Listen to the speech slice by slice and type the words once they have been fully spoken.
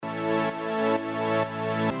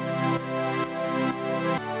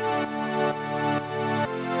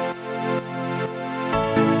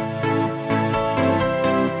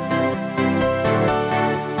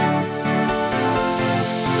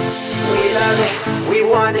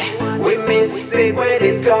want it, we miss it when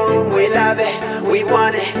it's gone. We love it, we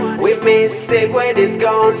want it, we miss it when it's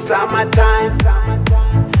gone. Summertime,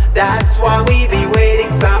 that's why we be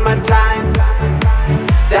waiting. Summertime,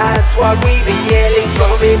 that's what we be yelling.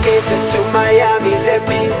 From Ibiza to Miami, they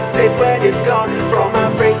miss it when it's gone. From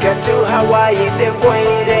Africa to Hawaii, they've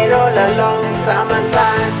waited all along.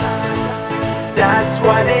 Summertime, that's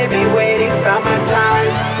why they be waiting.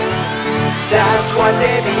 Summertime, that's what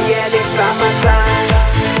they be yelling. Summertime,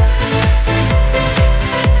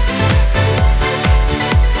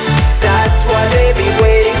 that's why they be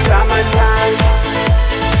waiting. Summertime,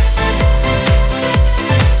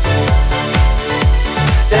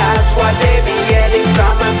 that's what they be yelling.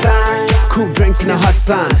 Summertime. Cool drinks in the hot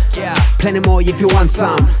sun. Plenty more if you want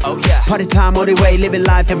some. Party time all the way, living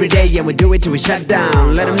life every day. Yeah, we do it till we shut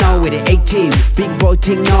down. Let them know we're the 18. Big boy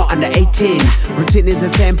thing, no under 18. Routine is the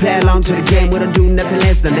same, play along to the game. We don't do nothing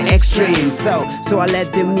less than the extreme. So I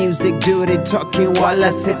let the music do the talking while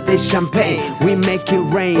I sip this champagne. We make it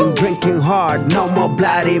rain, drinking hard, no more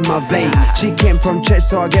blood in my veins. She came from church,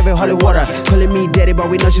 so I gave her holy water. Calling me daddy, but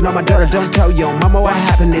we know she not my daughter. Don't tell your mama what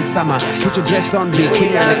happened this summer. Put your dress on, be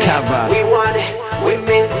queen undercover. We want it, we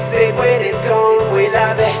miss it when it's gone. We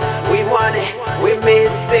love it, we want it, we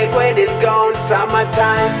miss it when it's gone.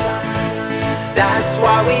 Summertime, that's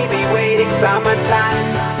why we be waiting. Summertime,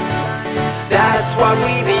 that's why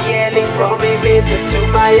we be yelling. From Ibiza to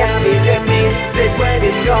Miami, they miss it when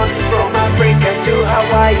it's gone. From Africa to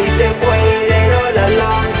Hawaii, they've waited all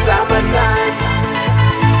along. Summertime,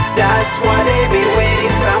 that's why they be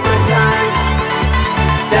waiting. Summertime,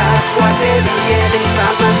 that's what they be yelling.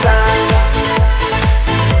 Summertime,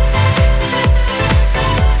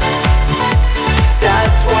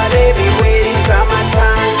 that's why they be waiting.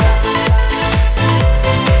 Summertime,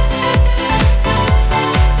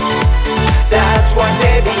 that's what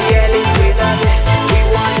they be yelling. We love it, we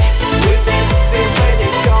want it, we miss it when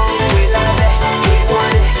it's gone. We love it, we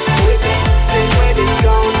want it, we miss it when it's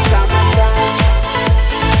gone. Summertime,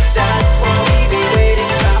 that's why we be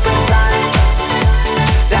waiting. Summertime,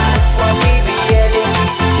 that's what we be yelling.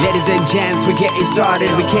 Ladies and gents, we getting started.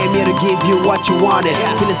 We came here to give you what you wanted.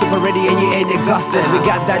 Feeling super ready and you ain't exhausted. We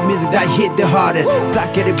got that music that hit the hardest.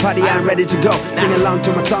 Start getting party and ready to go. Sing along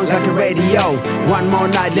to my songs like a radio. One more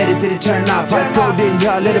night, let it see it turn up. Just go in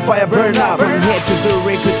here, let the fire burn up. From here to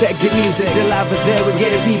Zurich, we take the music. The life is there, we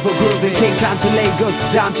getting people grooving. Cape Town to Lagos,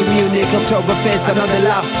 down to Munich. Oktoberfest, another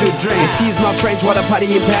love to drink. Excuse my French while I party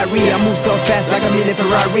in Paris. I move so fast like I'm in a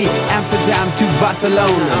Ferrari. Amsterdam to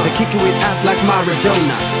Barcelona. They kick it with us like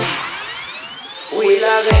Maradona. We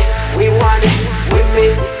love it, we want it, we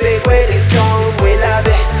miss it when it's gone. We love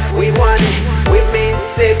it, we want it, we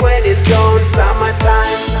miss it when it's gone.